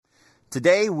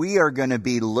Today we are going to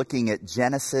be looking at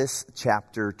Genesis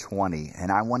chapter 20, and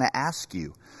I want to ask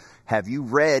you, have you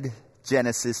read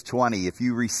Genesis 20? If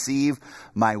you receive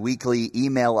my weekly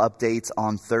email updates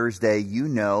on Thursday, you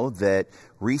know that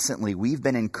recently we've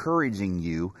been encouraging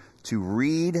you to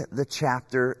read the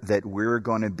chapter that we're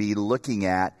going to be looking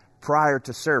at prior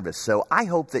to service. So I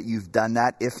hope that you've done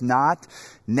that. If not,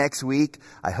 next week,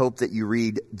 I hope that you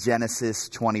read Genesis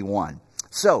 21.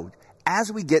 So as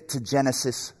we get to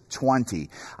Genesis 20,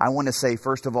 I want to say,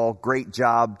 first of all, great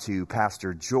job to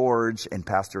Pastor George and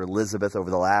Pastor Elizabeth over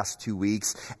the last 2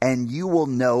 weeks. And you will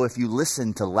know, if you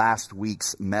listened to last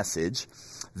week's message,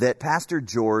 that Pastor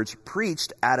George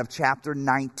preached out of chapter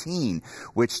 19,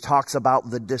 which talks about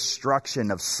the destruction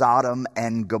of Sodom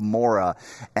and Gomorrah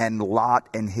and Lot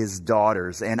and his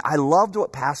daughters. And I loved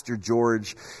what Pastor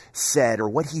George said, or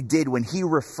what he did when he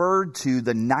referred to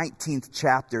the 19th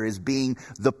chapter as being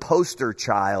the poster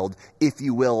child, if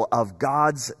you will, of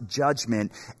God's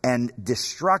judgment and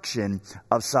destruction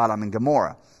of Sodom and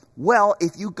Gomorrah. Well,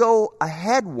 if you go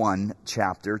ahead one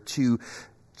chapter to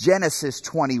Genesis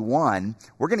 21,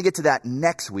 we're going to get to that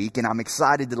next week, and I'm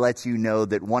excited to let you know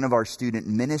that one of our student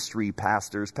ministry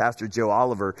pastors, Pastor Joe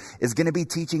Oliver, is going to be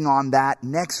teaching on that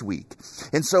next week.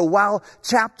 And so while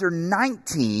chapter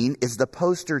 19 is the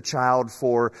poster child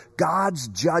for God's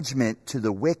judgment to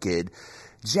the wicked,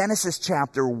 Genesis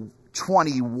chapter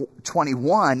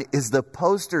 21 is the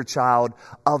poster child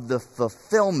of the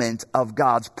fulfillment of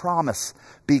God's promise,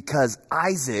 because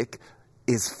Isaac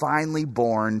is finally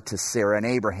born to Sarah and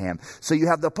Abraham. So you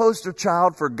have the poster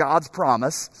child for God's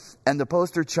promise and the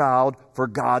poster child for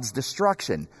God's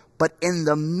destruction. But in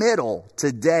the middle,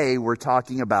 today we're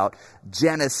talking about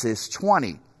Genesis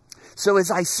 20. So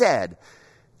as I said,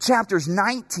 chapters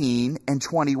 19 and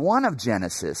 21 of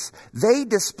Genesis, they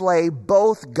display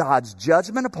both God's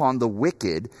judgment upon the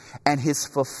wicked and his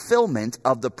fulfillment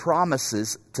of the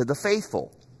promises to the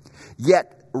faithful.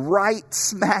 Yet, right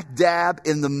smack dab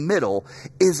in the middle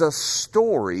is a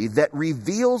story that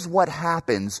reveals what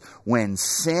happens when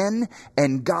sin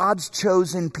and God's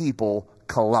chosen people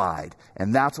collide.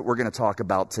 And that's what we're going to talk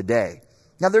about today.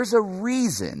 Now, there's a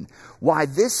reason why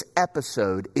this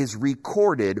episode is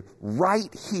recorded right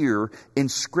here in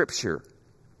Scripture,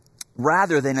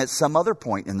 rather than at some other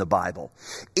point in the Bible.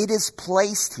 It is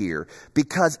placed here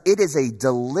because it is a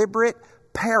deliberate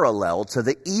parallel to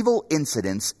the evil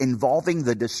incidents involving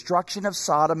the destruction of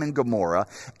Sodom and Gomorrah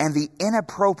and the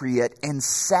inappropriate and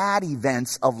sad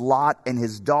events of Lot and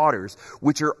his daughters,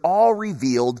 which are all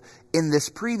revealed in this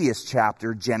previous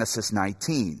chapter, Genesis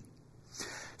 19.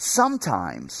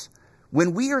 Sometimes,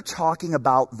 when we are talking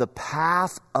about the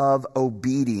path of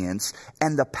obedience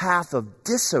and the path of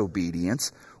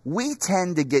disobedience, we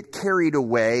tend to get carried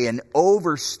away and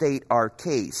overstate our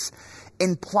case,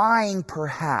 implying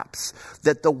perhaps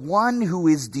that the one who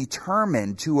is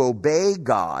determined to obey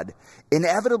God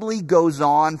inevitably goes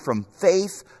on from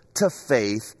faith to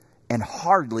faith and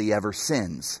hardly ever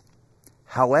sins.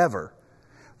 However,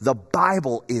 the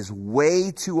Bible is way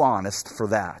too honest for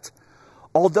that.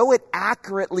 Although it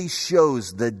accurately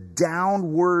shows the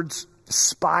downward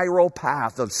spiral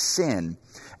path of sin,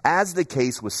 as the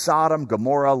case with Sodom,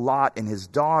 Gomorrah, Lot, and his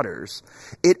daughters,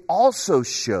 it also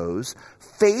shows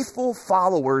faithful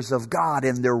followers of God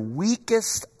in their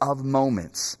weakest of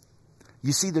moments.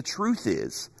 You see, the truth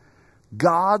is,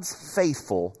 God's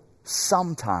faithful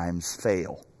sometimes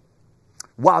fail.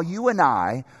 While you and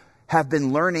I have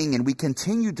been learning, and we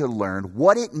continue to learn,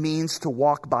 what it means to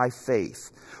walk by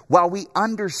faith, while we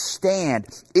understand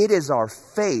it is our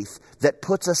faith that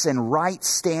puts us in right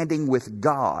standing with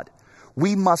God,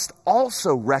 we must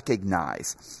also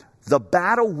recognize the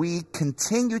battle we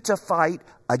continue to fight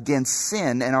against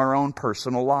sin in our own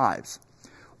personal lives.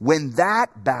 When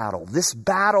that battle, this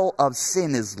battle of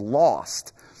sin, is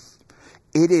lost,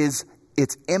 its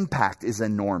impact is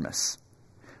enormous.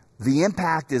 The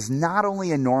impact is not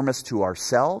only enormous to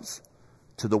ourselves,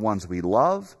 to the ones we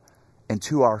love, and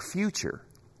to our future,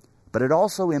 but it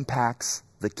also impacts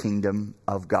the kingdom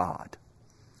of God.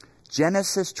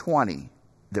 Genesis 20,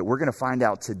 that we're going to find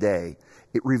out today,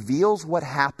 it reveals what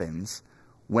happens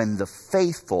when the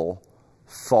faithful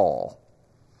fall.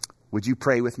 Would you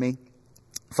pray with me?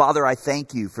 Father, I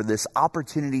thank you for this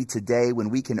opportunity today when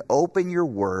we can open your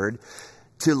word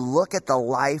to look at the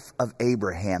life of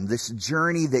Abraham, this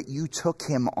journey that you took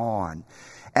him on.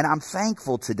 And I'm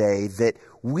thankful today that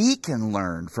we can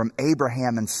learn from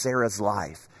Abraham and Sarah's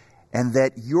life, and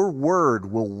that your word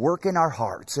will work in our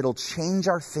hearts. It'll change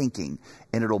our thinking,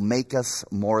 and it'll make us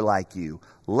more like you.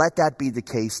 Let that be the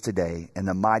case today. In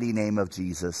the mighty name of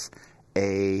Jesus,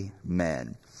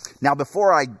 amen. Now,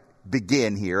 before I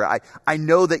begin here. I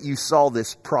know that you saw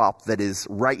this prop that is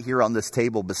right here on this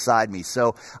table beside me.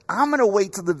 So I'm going to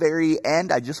wait till the very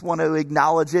end. I just want to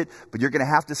acknowledge it, but you're going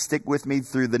to have to stick with me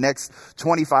through the next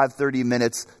 25, 30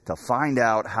 minutes to find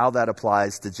out how that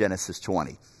applies to Genesis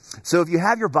 20. So if you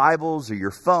have your Bibles or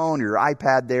your phone or your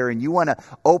iPad there and you want to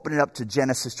open it up to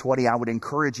Genesis 20, I would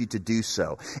encourage you to do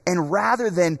so. And rather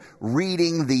than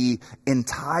reading the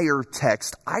entire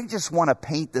text, I just want to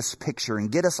paint this picture and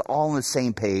get us all on the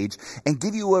same page and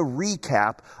give you a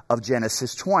recap of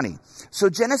Genesis 20. So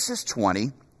Genesis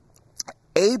 20,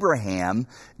 Abraham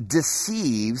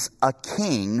deceives a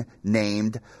king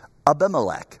named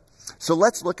Abimelech. So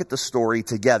let's look at the story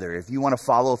together. If you want to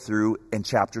follow through in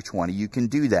chapter 20, you can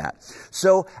do that.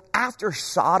 So after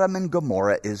Sodom and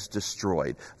Gomorrah is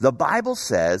destroyed, the Bible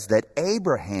says that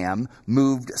Abraham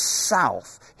moved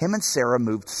south. Him and Sarah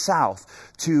moved south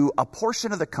to a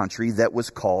portion of the country that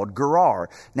was called Gerar.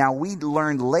 Now, we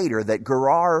learned later that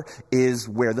Gerar is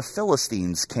where the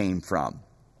Philistines came from.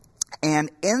 And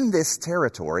in this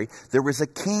territory, there was a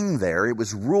king there. It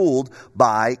was ruled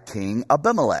by King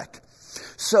Abimelech.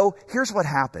 So here's what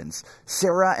happens.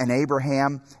 Sarah and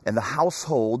Abraham and the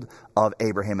household of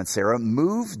Abraham and Sarah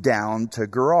moved down to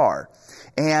Gerar.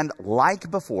 And like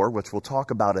before, which we'll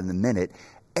talk about in a minute,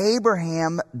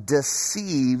 Abraham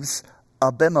deceives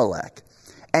Abimelech.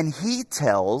 And he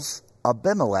tells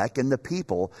Abimelech and the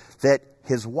people that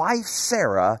his wife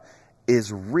Sarah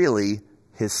is really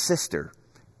his sister.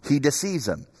 He deceives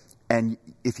him. And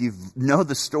if you know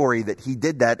the story, that he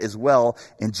did that as well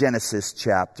in Genesis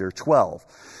chapter 12.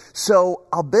 So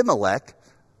Abimelech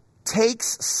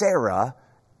takes Sarah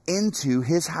into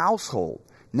his household.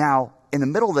 Now, in the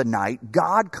middle of the night,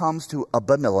 God comes to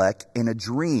Abimelech in a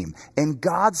dream. And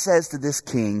God says to this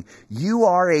king, "You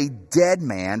are a dead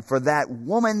man, for that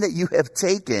woman that you have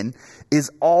taken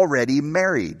is already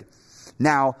married."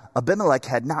 Now, Abimelech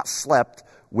had not slept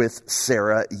with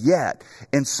Sarah yet.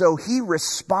 And so he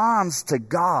responds to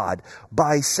God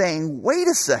by saying, "Wait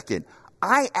a second,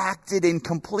 I acted in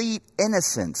complete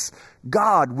innocence.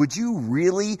 God, would you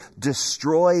really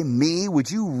destroy me?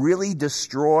 Would you really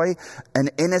destroy an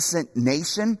innocent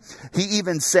nation?" He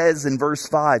even says in verse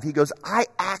 5, he goes, "I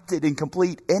acted in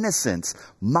complete innocence.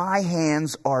 My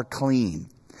hands are clean."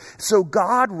 So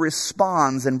God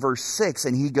responds in verse 6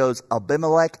 and he goes,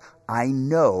 "Abimelech, I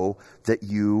know that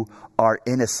you are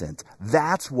innocent.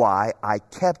 That's why I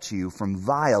kept you from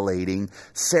violating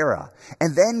Sarah."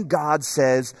 And then God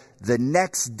says, the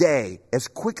next day, as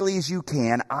quickly as you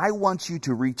can, I want you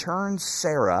to return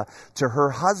Sarah to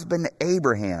her husband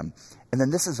Abraham. And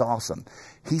then this is awesome.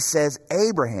 He says,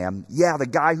 "Abraham, yeah, the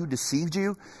guy who deceived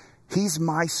you, he's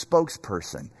my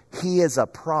spokesperson. He is a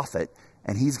prophet,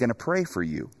 and he's going to pray for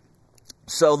you."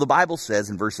 So the Bible says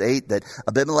in verse 8 that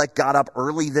Abimelech got up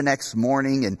early the next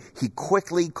morning and he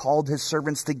quickly called his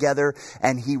servants together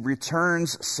and he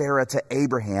returns Sarah to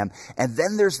Abraham. And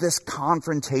then there's this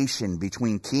confrontation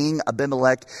between King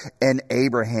Abimelech and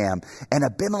Abraham. And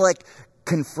Abimelech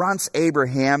confronts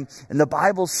Abraham, and the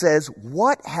Bible says,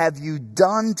 "What have you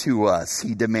done to us?"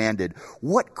 he demanded.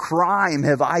 "What crime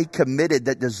have I committed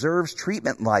that deserves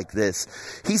treatment like this?"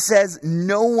 He says,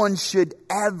 "No one should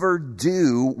ever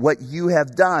do what you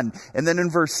have done." And then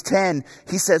in verse 10,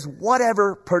 he says,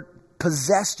 "Whatever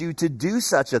possessed you to do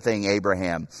such a thing,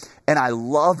 Abraham?" And I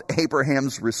love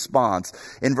Abraham's response.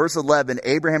 In verse 11,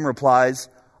 Abraham replies,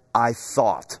 "I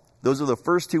thought." Those are the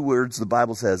first two words the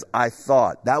Bible says, "I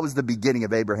thought." That was the beginning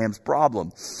of Abraham's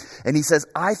problem. And he says,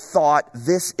 "I thought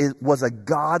this was a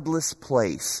godless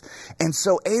place." And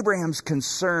so Abraham's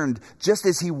concerned, just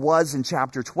as he was in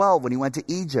chapter 12 when he went to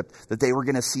Egypt, that they were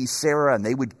going to see Sarah and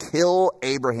they would kill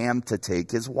Abraham to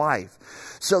take his wife.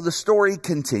 So the story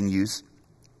continues.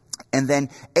 And then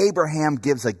Abraham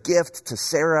gives a gift to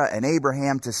Sarah, and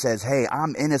Abraham says, "Hey,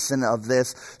 I'm innocent of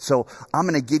this, so I'm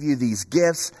going to give you these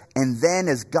gifts." And then,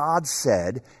 as God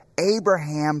said,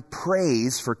 Abraham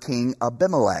prays for King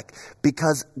Abimelech,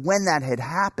 because when that had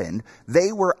happened,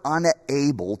 they were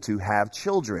unable to have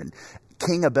children.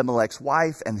 King Abimelech's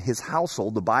wife and his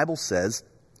household, the Bible says,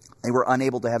 they were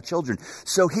unable to have children.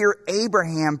 So here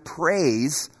Abraham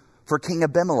prays for King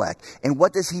Abimelech. And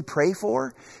what does he pray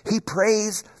for? He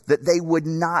prays that they would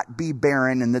not be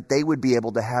barren and that they would be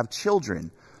able to have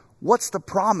children. What's the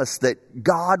promise that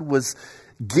God was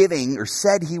giving or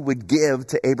said he would give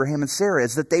to Abraham and Sarah?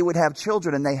 Is that they would have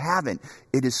children, and they haven't.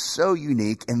 It is so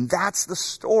unique, and that's the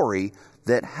story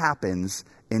that happens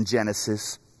in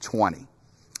Genesis 20.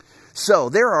 So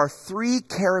there are three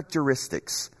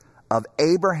characteristics of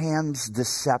Abraham's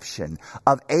deception,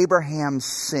 of Abraham's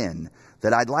sin,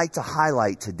 that I'd like to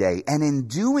highlight today. And in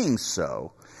doing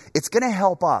so, It's going to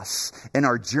help us in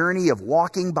our journey of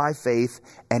walking by faith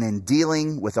and in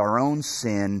dealing with our own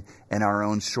sin and our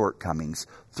own shortcomings.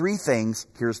 3 things.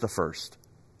 Here's the first.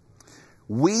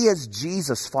 We as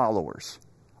Jesus followers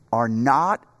are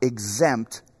not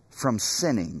exempt from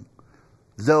sinning,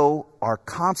 though our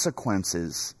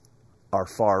consequences are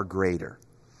far greater.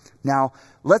 Now,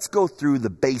 let's go through the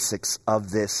basics of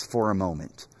this for a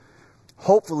moment.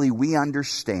 Hopefully, we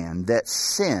understand that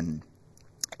sin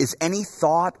is any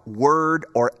thought, word,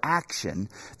 or action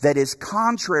that is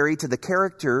contrary to the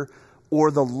character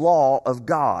or the law of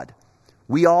God.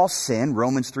 We all sin.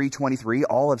 Romans 3:23,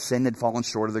 all have sinned and fallen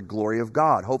short of the glory of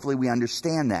God. Hopefully we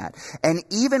understand that. And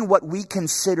even what we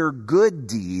consider good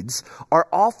deeds are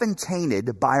often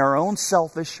tainted by our own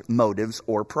selfish motives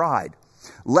or pride.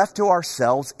 Left to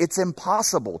ourselves, it's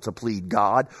impossible to please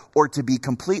God or to be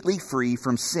completely free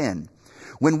from sin.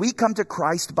 When we come to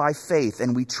Christ by faith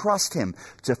and we trust Him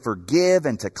to forgive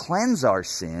and to cleanse our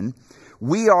sin,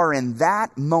 we are in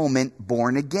that moment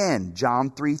born again.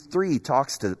 John 3:3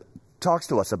 talks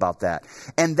to us about that.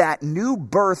 And that new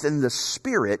birth in the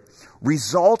Spirit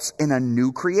results in a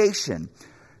new creation.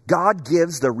 God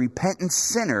gives the repentant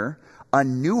sinner a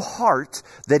new heart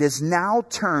that is now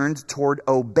turned toward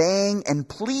obeying and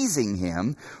pleasing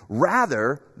Him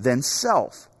rather than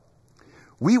self.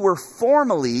 We were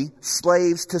formerly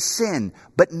slaves to sin,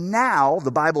 but now,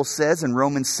 the Bible says in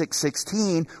Romans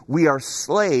 6:16, we are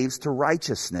slaves to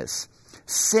righteousness.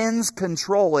 Sin's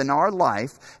control in our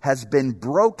life has been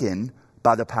broken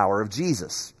by the power of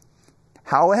Jesus.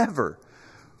 However,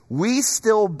 we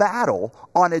still battle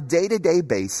on a day-to-day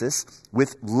basis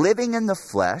with living in the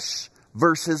flesh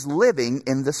versus living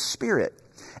in the Spirit.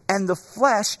 And the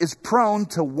flesh is prone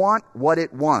to want what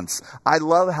it wants. I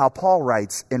love how Paul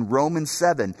writes in Romans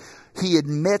 7. He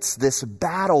admits this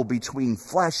battle between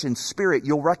flesh and spirit.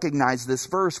 You'll recognize this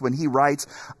verse when he writes,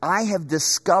 I have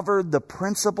discovered the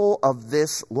principle of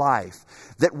this life,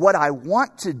 that what I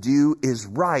want to do is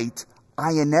right,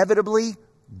 I inevitably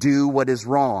do what is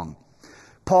wrong.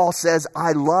 Paul says,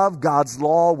 I love God's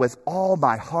law with all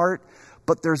my heart,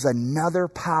 but there's another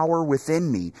power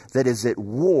within me that is at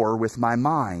war with my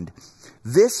mind.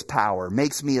 This power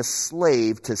makes me a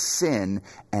slave to sin,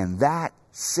 and that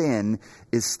sin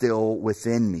is still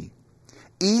within me.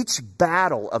 Each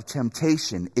battle of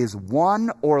temptation is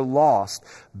won or lost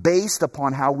based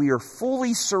upon how we are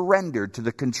fully surrendered to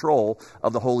the control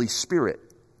of the Holy Spirit.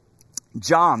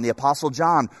 John, the Apostle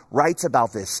John, writes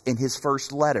about this in his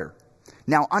first letter.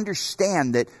 Now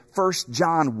understand that 1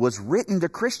 John was written to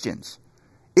Christians.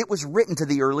 It was written to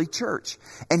the early church.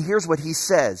 And here's what he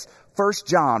says. 1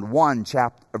 John 1,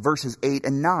 verses 8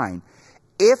 and 9.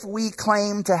 If we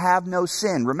claim to have no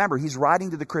sin, remember, he's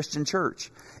writing to the Christian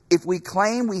church. If we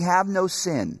claim we have no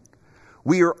sin,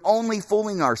 we are only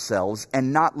fooling ourselves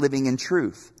and not living in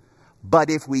truth. But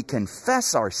if we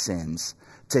confess our sins,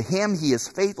 to Him He is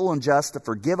faithful and just to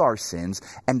forgive our sins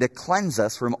and to cleanse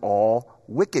us from all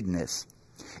wickedness.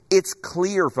 It's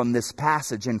clear from this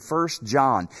passage in 1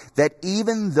 John that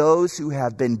even those who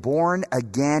have been born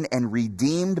again and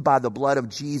redeemed by the blood of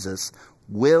Jesus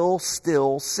will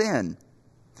still sin.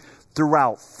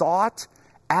 Throughout thought,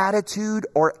 attitude,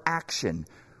 or action,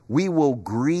 we will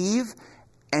grieve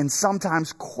and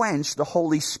sometimes quench the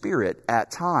Holy Spirit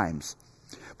at times.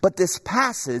 But this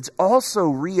passage also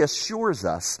reassures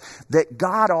us that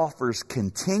God offers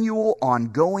continual,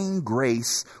 ongoing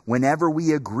grace whenever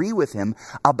we agree with Him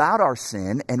about our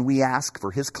sin and we ask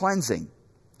for His cleansing.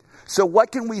 So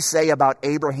what can we say about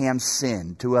Abraham's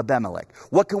sin to Abimelech?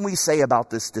 What can we say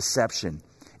about this deception?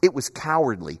 It was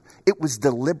cowardly. It was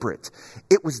deliberate.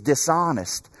 It was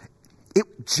dishonest. It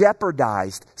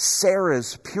jeopardized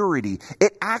Sarah's purity.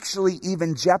 It actually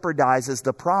even jeopardizes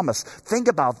the promise. Think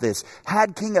about this.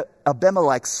 Had King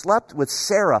Abimelech slept with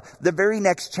Sarah, the very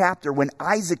next chapter when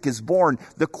Isaac is born,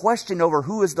 the question over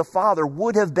who is the father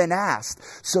would have been asked.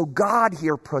 So God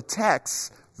here protects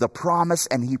the promise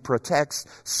and He protects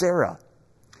Sarah.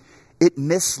 It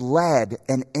misled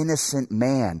an innocent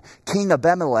man. King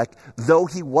Abimelech, though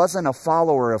he wasn't a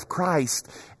follower of Christ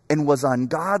and was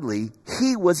ungodly,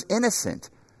 he was innocent.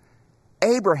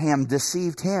 Abraham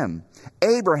deceived him.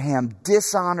 Abraham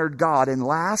dishonored God. And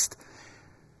last,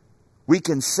 we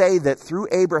can say that through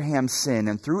Abraham's sin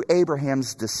and through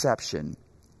Abraham's deception,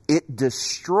 it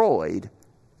destroyed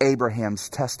Abraham's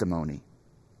testimony.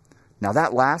 Now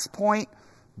that last point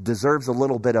deserves a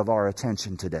little bit of our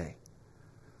attention today.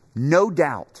 No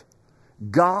doubt,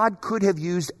 God could have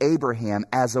used Abraham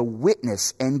as a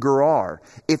witness in Gerar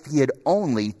if he had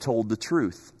only told the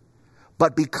truth.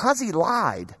 But because he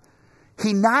lied,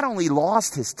 he not only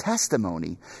lost his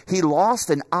testimony, he lost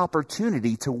an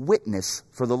opportunity to witness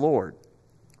for the Lord.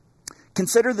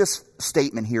 Consider this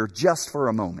statement here just for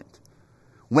a moment.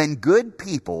 When good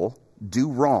people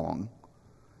do wrong,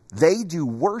 they do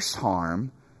worse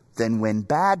harm than when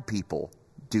bad people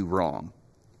do wrong.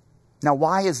 Now,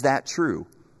 why is that true?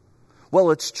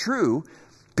 Well, it's true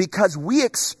because we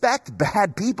expect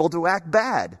bad people to act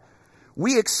bad.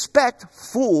 We expect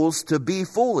fools to be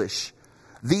foolish.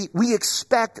 We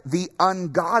expect the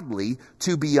ungodly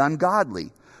to be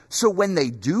ungodly. So when they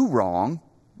do wrong,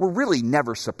 we're really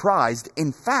never surprised.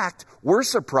 In fact, we're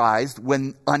surprised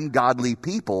when ungodly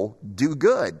people do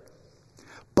good.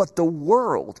 But the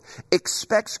world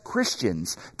expects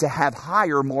Christians to have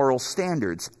higher moral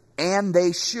standards, and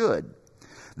they should.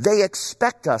 They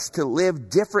expect us to live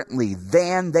differently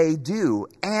than they do,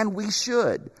 and we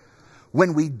should.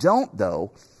 When we don't,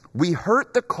 though, we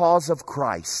hurt the cause of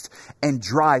Christ and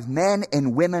drive men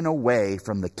and women away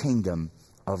from the kingdom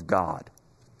of God.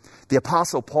 The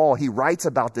Apostle Paul, he writes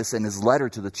about this in his letter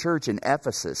to the church in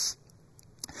Ephesus.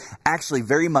 Actually,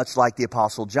 very much like the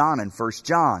Apostle John in 1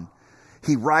 John.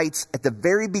 He writes at the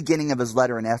very beginning of his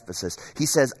letter in Ephesus, he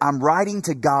says, I'm writing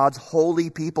to God's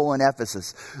holy people in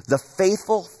Ephesus, the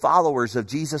faithful followers of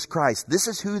Jesus Christ. This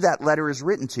is who that letter is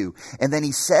written to. And then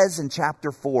he says in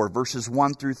chapter 4, verses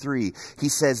 1 through 3, he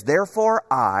says, therefore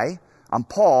I'm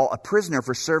Paul, a prisoner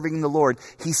for serving the Lord.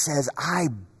 He says, I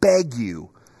beg you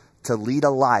to lead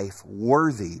a life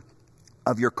worthy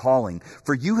of your calling,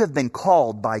 for you have been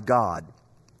called by God.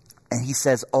 And he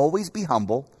says, always be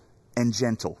humble and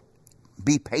gentle.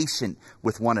 Be patient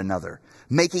with one another,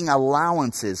 making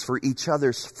allowances for each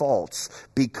other's faults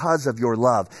because of your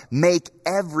love. Make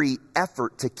every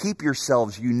effort to keep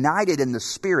yourselves united in the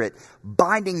Spirit,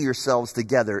 binding yourselves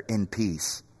together in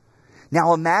peace.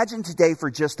 Now imagine today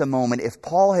for just a moment if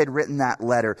Paul had written that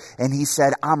letter and he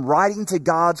said, I'm writing to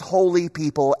God's holy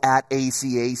people at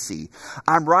ACAC.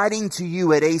 I'm writing to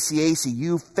you at ACAC,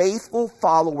 you faithful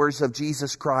followers of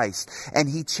Jesus Christ. And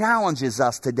he challenges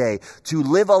us today to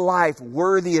live a life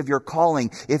worthy of your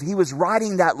calling. If he was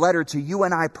writing that letter to you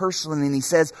and I personally, and he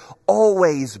says,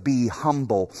 always be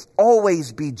humble,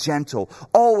 always be gentle,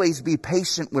 always be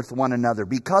patient with one another.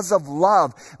 Because of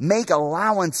love, make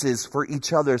allowances for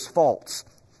each other's faults.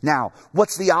 Now,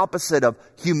 what's the opposite of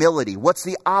humility? What's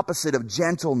the opposite of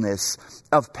gentleness,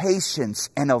 of patience,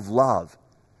 and of love?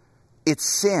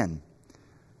 It's sin.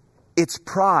 It's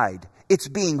pride. It's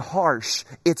being harsh.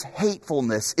 It's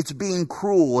hatefulness. It's being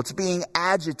cruel. It's being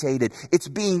agitated. It's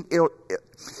being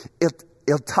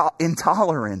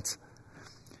intolerant.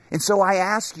 And so I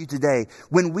ask you today,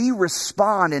 when we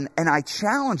respond, and I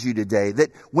challenge you today,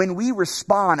 that when we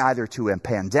respond either to a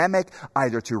pandemic,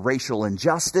 either to racial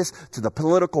injustice, to the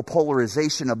political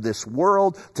polarization of this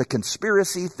world, to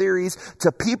conspiracy theories,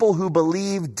 to people who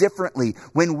believe differently,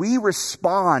 when we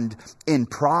respond in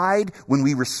pride, when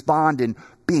we respond in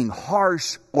being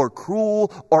harsh or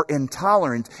cruel or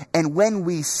intolerant, and when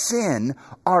we sin,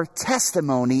 our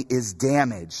testimony is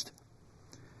damaged.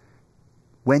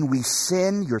 When we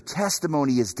sin, your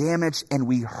testimony is damaged and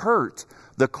we hurt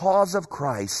the cause of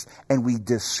Christ and we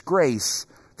disgrace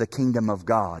the kingdom of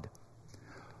God.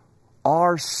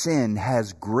 Our sin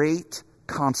has great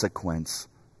consequence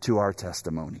to our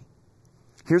testimony.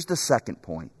 Here's the second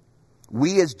point.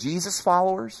 We as Jesus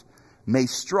followers may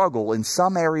struggle in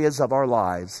some areas of our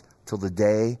lives till the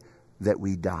day that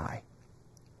we die.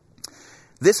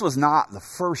 This was not the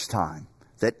first time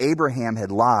that Abraham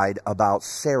had lied about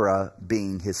Sarah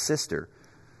being his sister.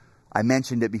 I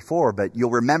mentioned it before, but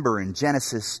you'll remember in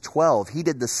Genesis 12, he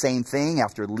did the same thing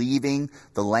after leaving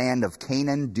the land of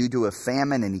Canaan due to a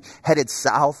famine, and he headed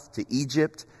south to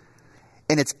Egypt.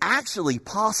 And it's actually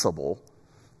possible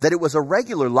that it was a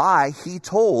regular lie he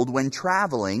told when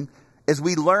traveling. As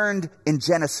we learned in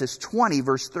Genesis 20,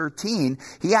 verse 13,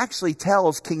 he actually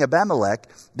tells King Abimelech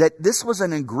that this was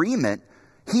an agreement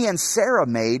he and Sarah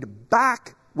made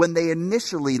back when they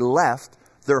initially left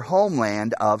their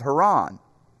homeland of Haran.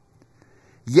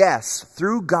 Yes,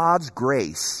 through God's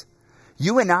grace,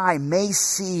 you and I may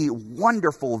see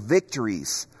wonderful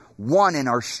victories won in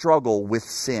our struggle with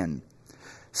sin.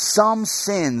 Some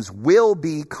sins will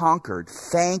be conquered.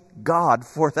 Thank God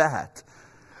for that.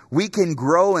 We can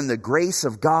grow in the grace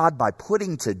of God by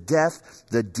putting to death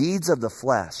the deeds of the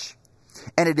flesh.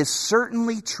 And it is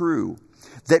certainly true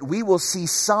that we will see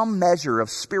some measure of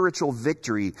spiritual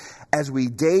victory as we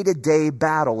day-to-day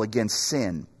battle against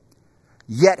sin.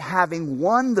 Yet having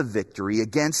won the victory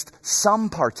against some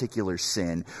particular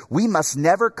sin, we must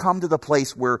never come to the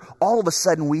place where all of a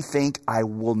sudden we think, I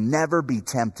will never be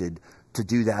tempted to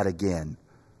do that again,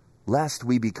 lest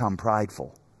we become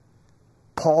prideful.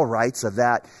 Paul writes of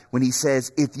that when he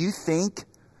says, if you think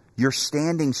you're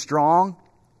standing strong,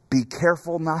 be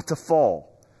careful not to fall.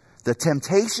 The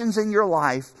temptations in your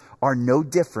life are no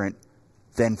different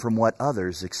than from what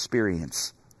others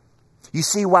experience. You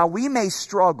see, while we may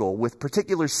struggle with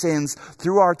particular sins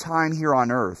through our time here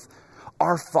on earth,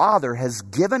 our Father has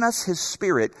given us His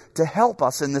Spirit to help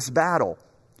us in this battle.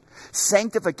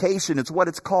 Sanctification is what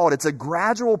it's called. It's a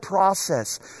gradual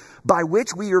process by which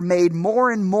we are made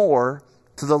more and more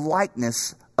to the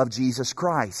likeness of Jesus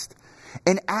Christ.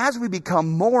 And as we become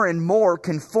more and more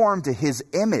conformed to His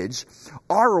image,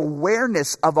 our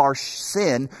awareness of our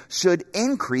sin should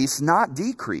increase, not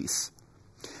decrease.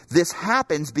 This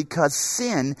happens because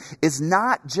sin is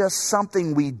not just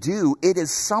something we do, it is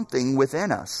something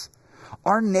within us.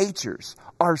 Our natures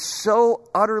are so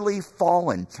utterly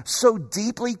fallen, so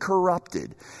deeply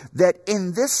corrupted, that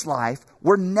in this life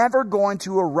we're never going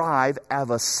to arrive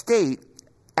at a state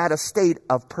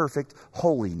of perfect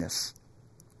holiness.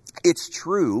 It's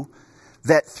true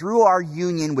that through our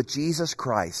union with Jesus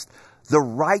Christ, the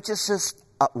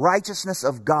righteousness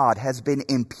of God has been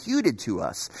imputed to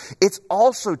us. It's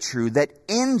also true that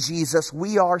in Jesus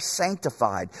we are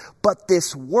sanctified. But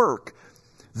this work,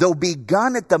 though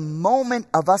begun at the moment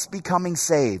of us becoming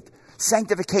saved,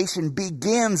 sanctification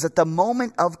begins at the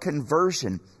moment of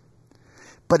conversion.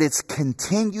 But it's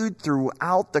continued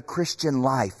throughout the Christian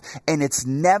life, and it's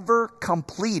never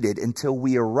completed until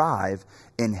we arrive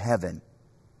in heaven.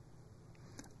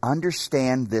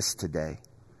 Understand this today.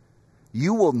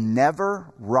 You will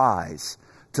never rise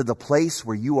to the place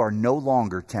where you are no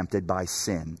longer tempted by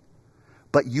sin,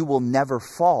 but you will never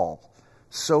fall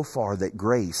so far that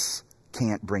grace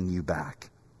can't bring you back.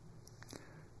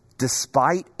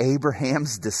 Despite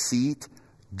Abraham's deceit,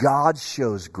 God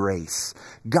shows grace.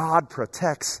 God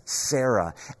protects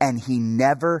Sarah, and He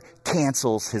never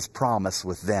cancels His promise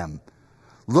with them.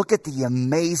 Look at the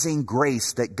amazing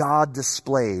grace that God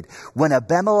displayed. When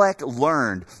Abimelech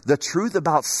learned the truth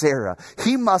about Sarah,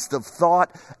 he must have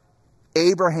thought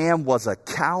Abraham was a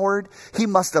coward. He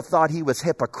must have thought he was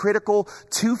hypocritical,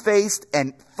 two-faced,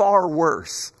 and far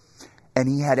worse. And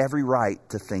he had every right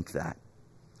to think that.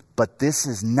 But this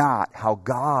is not how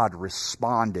God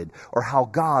responded or how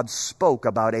God spoke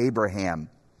about Abraham.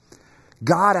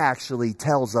 God actually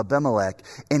tells Abimelech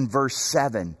in verse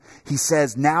 7, He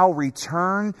says, now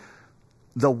return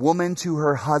the woman to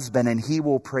her husband and he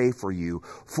will pray for you.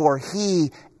 For he,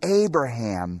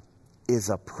 Abraham, is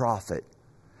a prophet.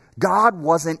 God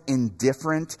wasn't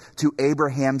indifferent to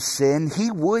Abraham's sin.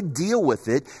 He would deal with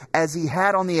it as He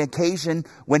had on the occasion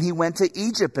when he went to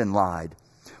Egypt and lied.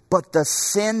 But the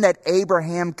sin that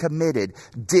Abraham committed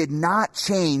did not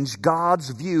change God's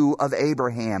view of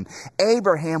Abraham.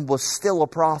 Abraham was still a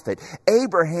prophet.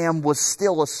 Abraham was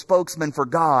still a spokesman for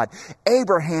God.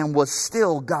 Abraham was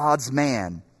still God's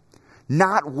man.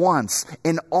 Not once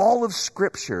in all of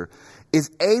Scripture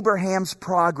is Abraham's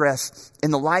progress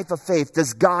in the life of faith,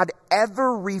 does God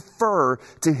ever refer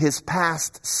to his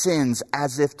past sins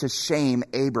as if to shame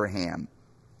Abraham.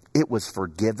 It was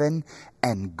forgiven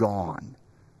and gone.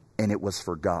 And it was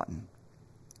forgotten.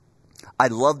 I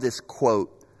love this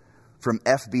quote from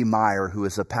F.B. Meyer, who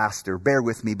is a pastor. Bear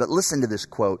with me, but listen to this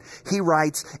quote. He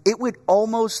writes, it would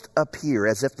almost appear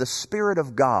as if the Spirit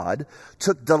of God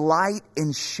took delight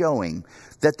in showing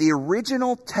that the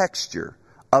original texture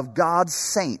of God's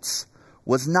saints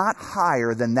was not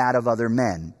higher than that of other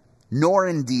men, nor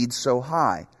indeed so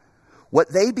high.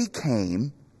 What they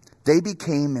became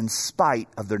in spite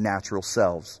of their natural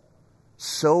selves.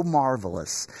 So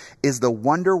marvelous is the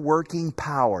wonder-working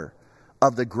power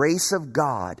of the grace of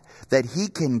God that He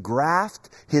can graft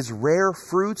His rare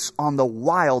fruits on the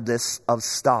wildest of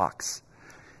stalks.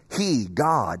 He,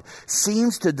 God,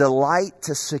 seems to delight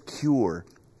to secure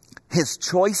His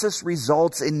choicest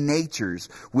results in natures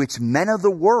which men of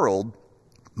the world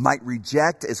might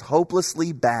reject as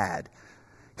hopelessly bad.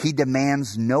 He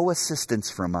demands no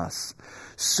assistance from us.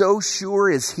 So sure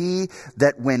is He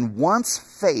that when once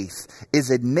faith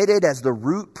is admitted as the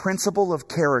root principle of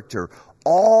character,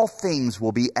 all things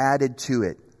will be added to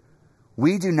it.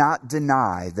 We do not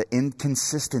deny the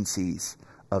inconsistencies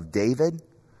of David,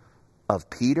 of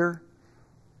Peter,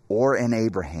 or in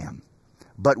Abraham.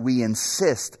 But we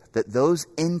insist that those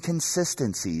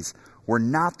inconsistencies were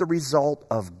not the result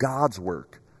of God's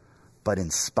work, but in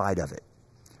spite of it.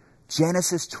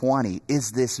 Genesis 20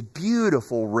 is this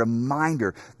beautiful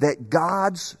reminder that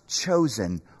God's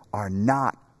chosen are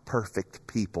not perfect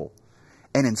people.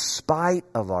 And in spite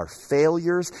of our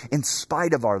failures, in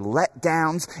spite of our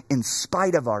letdowns, in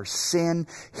spite of our sin,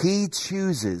 He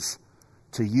chooses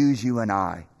to use you and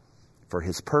I for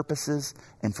His purposes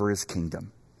and for His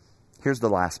kingdom. Here's the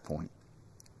last point.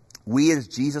 We as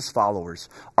Jesus followers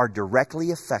are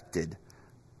directly affected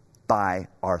by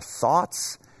our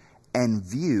thoughts and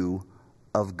view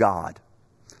of God.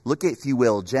 Look at, if you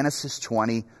will, Genesis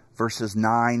 20, verses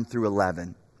 9 through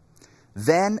 11.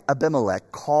 Then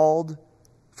Abimelech called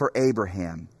for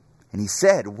Abraham, and he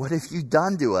said, "What have you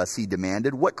done to us?" he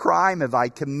demanded. "What crime have I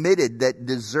committed that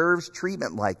deserves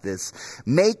treatment like this,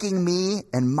 making me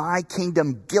and my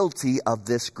kingdom guilty of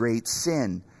this great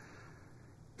sin?"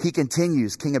 He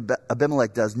continues, King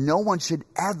Abimelech does, "No one should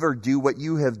ever do what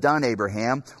you have done,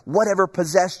 Abraham. Whatever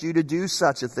possessed you to do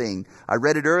such a thing?" I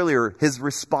read it earlier.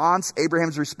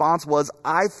 Abraham's response was,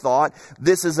 "I thought,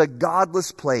 this is a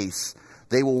godless place.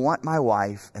 They will want my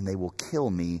wife and they will kill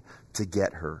me to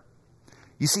get her."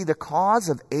 You see, the cause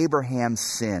of Abraham's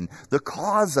sin, the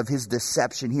cause of his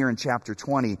deception here in chapter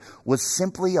 20, was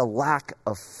simply a lack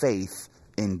of faith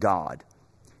in God.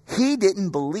 He didn't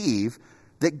believe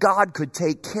that God could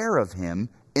take care of him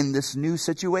in this new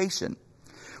situation.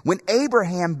 When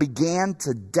Abraham began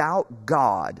to doubt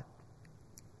God,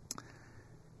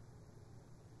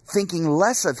 thinking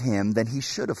less of him than he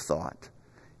should have thought,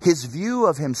 his view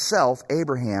of himself,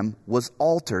 Abraham, was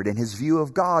altered, and his view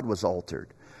of God was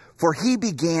altered. For he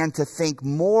began to think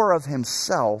more of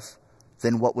himself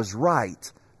than what was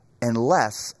right, and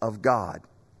less of God.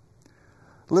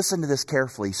 Listen to this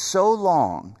carefully. So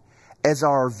long as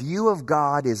our view of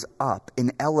God is up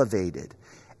and elevated,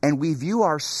 and we view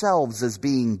ourselves as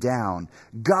being down,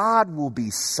 God will be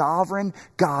sovereign,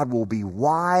 God will be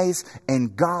wise,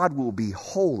 and God will be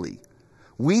holy.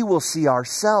 We will see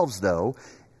ourselves, though,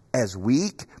 as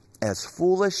weak, as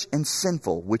foolish, and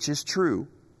sinful, which is true.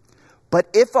 But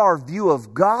if our view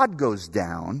of God goes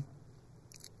down,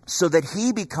 so that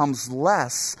he becomes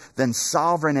less than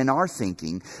sovereign in our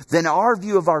thinking, then our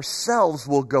view of ourselves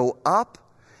will go up,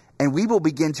 and we will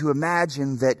begin to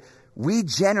imagine that we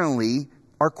generally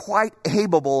are quite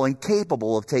able and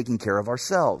capable of taking care of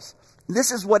ourselves.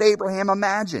 This is what Abraham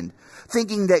imagined.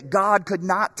 Thinking that God could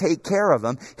not take care of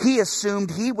him, he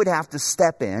assumed he would have to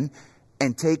step in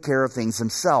and take care of things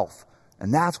himself.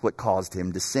 And that's what caused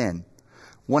him to sin.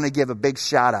 I want to give a big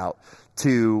shout out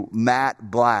to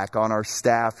Matt Black on our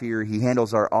staff here. He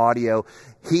handles our audio.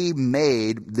 He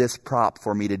made this prop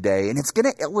for me today, and it's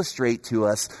going to illustrate to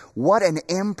us what an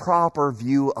improper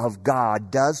view of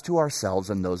God does to ourselves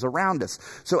and those around us.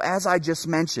 So as I just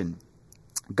mentioned,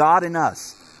 God and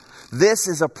us, this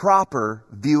is a proper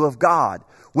view of God.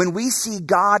 When we see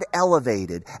God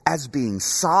elevated as being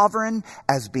sovereign,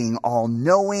 as being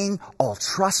all-knowing,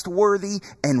 all-trustworthy,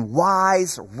 and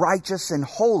wise, righteous, and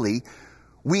holy,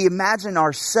 we imagine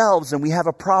ourselves and we have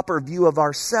a proper view of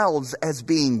ourselves as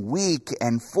being weak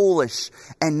and foolish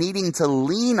and needing to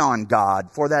lean on God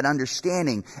for that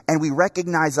understanding. And we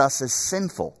recognize us as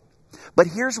sinful. But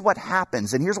here's what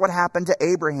happens, and here's what happened to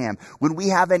Abraham. When we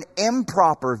have an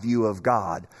improper view of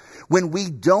God, when we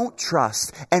don't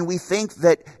trust and we think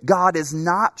that God is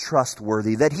not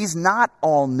trustworthy, that he's not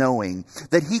all-knowing,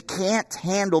 that he can't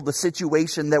handle the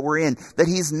situation that we're in, that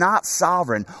he's not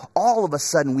sovereign, all of a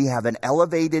sudden we have an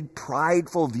elevated,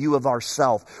 prideful view of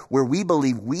ourselves where we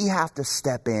believe we have to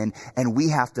step in and we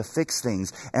have to fix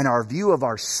things. And our view of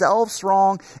ourselves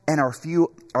wrong, and our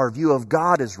view of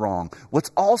God is wrong.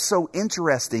 What's also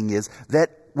interesting is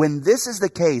that when this is the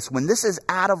case, when this is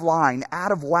out of line,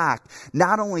 out of whack,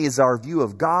 not only is our view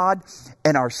of God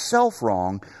and ourself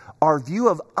wrong, our view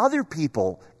of other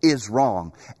people is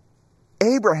wrong.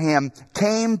 Abraham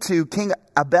came to King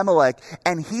Abimelech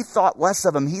and he thought less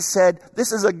of him. He said,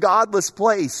 "This is a godless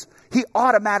place." He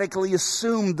automatically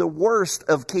assumed the worst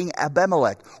of King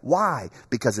Abimelech. Why?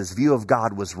 Because his view of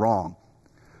God was wrong.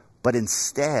 But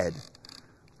instead,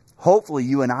 hopefully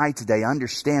you and I today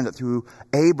understand that through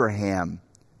Abraham,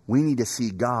 we need to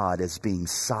see God as being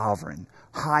sovereign,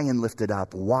 high and lifted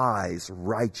up, wise,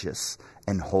 righteous,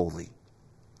 and holy.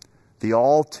 The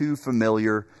all too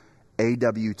familiar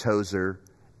A.W. Tozer,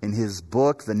 in his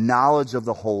book, The Knowledge of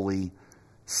the Holy,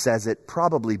 says it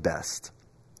probably best.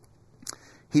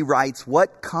 He writes,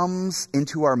 "What comes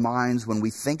into our minds when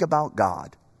we think about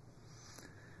God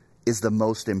is the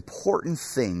most important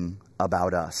thing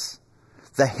about us.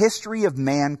 The history of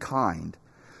mankind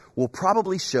will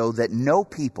probably show that no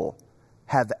people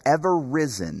have ever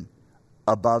risen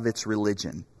above its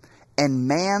religion. And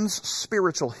man's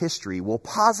spiritual history will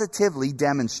positively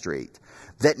demonstrate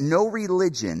that no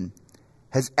religion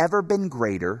has ever been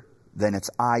greater than its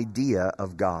idea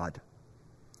of God.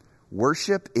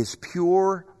 Worship is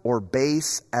pure or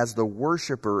base as the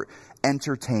worshiper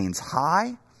entertains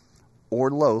high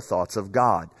or low thoughts of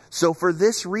God. So for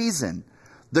this reason,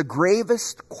 the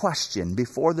gravest question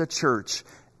before the church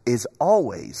is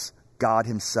always God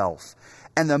himself.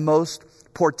 And the most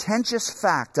portentous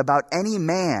fact about any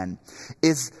man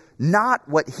is not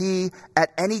what he at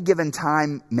any given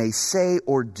time may say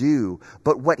or do,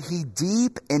 but what he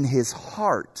deep in his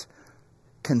heart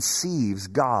conceives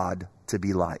God to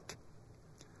be like.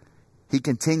 He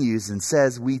continues and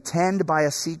says, we tend by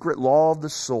a secret law of the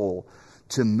soul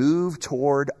to move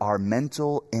toward our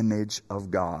mental image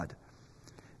of God.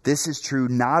 This is true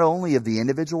not only of the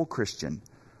individual Christian,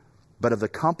 but of the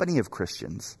company of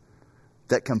Christians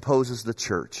that composes the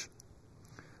church.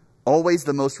 Always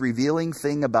the most revealing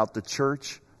thing about the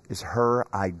church is her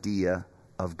idea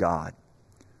of God.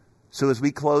 So as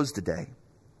we close today,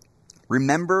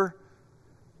 remember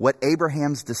what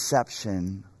Abraham's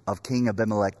deception of King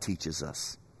Abimelech teaches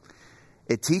us.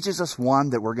 It teaches us, one,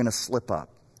 that we're going to slip up.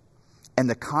 And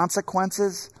the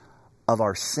consequences of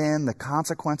our sin, the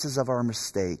consequences of our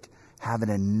mistake, have an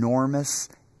enormous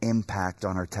impact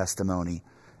on our testimony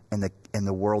and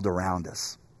the world around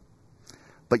us.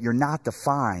 But you're not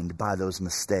defined by those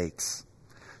mistakes.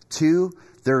 Two,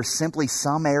 there are simply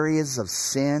some areas of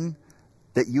sin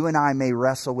that you and I may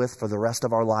wrestle with for the rest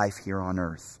of our life here on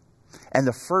earth. And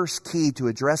the first key to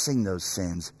addressing those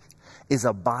sins is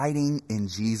abiding in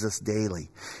Jesus daily.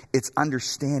 It's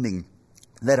understanding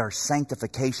that our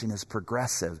sanctification is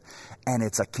progressive and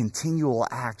it's a continual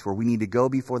act where we need to go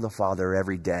before the Father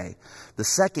every day. The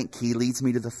second key leads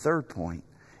me to the third point,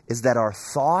 is that our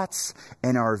thoughts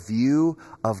and our view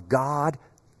of God,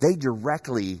 they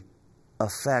directly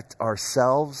affect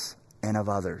ourselves and of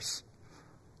others.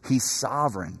 He's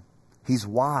sovereign. He's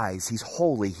wise. He's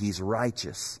holy. He's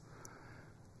righteous.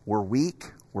 We're weak,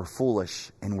 we're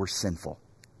foolish, and we're sinful.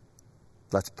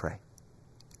 Let's pray.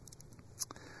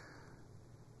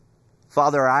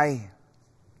 Father, I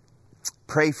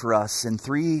pray for us in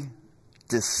three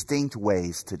distinct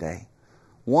ways today.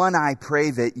 One, I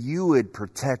pray that you would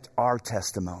protect our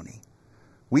testimony.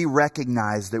 We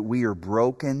recognize that we are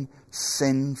broken,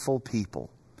 sinful people,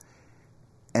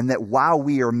 and that while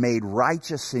we are made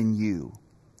righteous in you,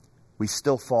 we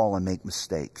still fall and make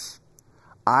mistakes.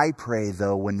 I pray,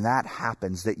 though, when that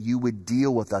happens, that you would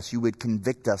deal with us, you would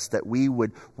convict us, that we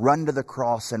would run to the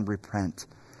cross and repent,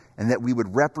 and that we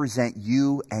would represent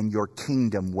you and your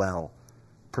kingdom well.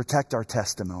 Protect our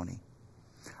testimony.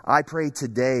 I pray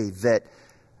today that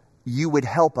you would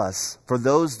help us, for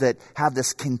those that have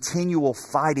this continual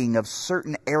fighting of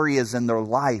certain areas in their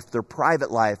life, their private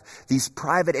life, these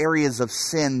private areas of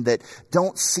sin that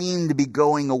don't seem to be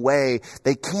going away,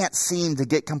 they can't seem to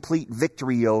get complete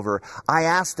victory over. I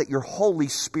ask that your Holy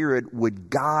Spirit would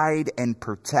guide and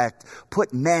protect,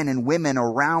 put men and women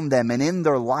around them and in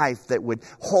their life that would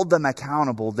hold them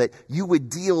accountable, that you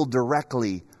would deal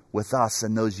directly with us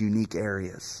in those unique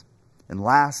areas. And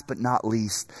last but not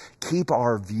least, keep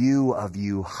our view of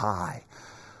you high.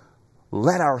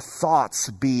 Let our thoughts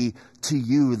be to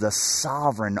you, the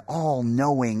sovereign,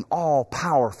 all-knowing,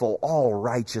 all-powerful,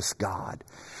 all-righteous God.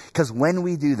 Because when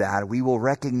we do that, we will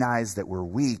recognize that we're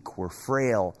weak, we're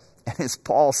frail. And as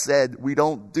Paul said, we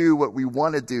don't do what we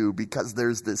want to do because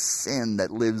there's this sin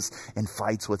that lives and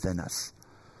fights within us.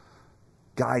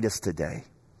 Guide us today.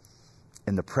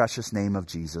 In the precious name of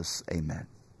Jesus, amen.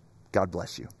 God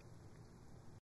bless you.